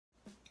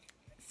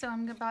So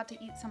I'm about to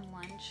eat some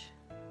lunch.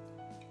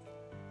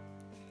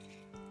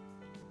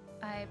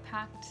 I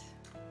packed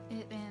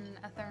it in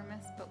a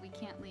thermos, but we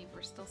can't leave.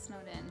 We're still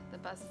snowed in. The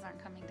buses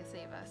aren't coming to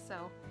save us.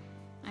 So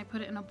I put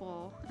it in a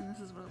bowl, and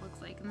this is what it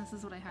looks like. And this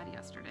is what I had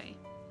yesterday.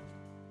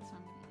 So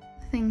I'm gonna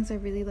eat. Things I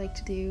really like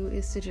to do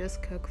is to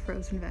just cook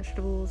frozen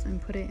vegetables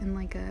and put it in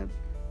like a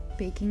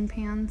baking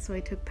pan. So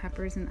I took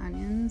peppers and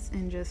onions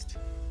and just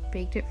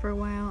baked it for a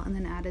while, and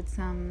then added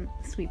some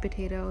sweet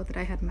potato that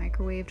I had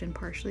microwaved and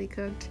partially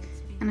cooked,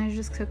 and I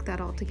just cooked that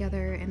all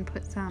together and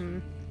put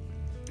some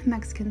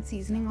Mexican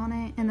seasoning on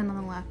it. And then on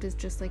the left is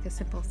just like a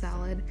simple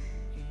salad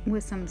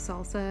with some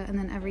salsa, and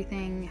then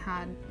everything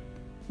had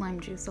lime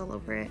juice all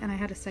over it, and I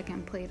had a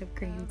second plate of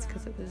greens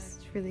because it was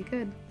really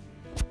good.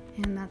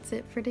 And that's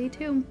it for day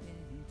 2.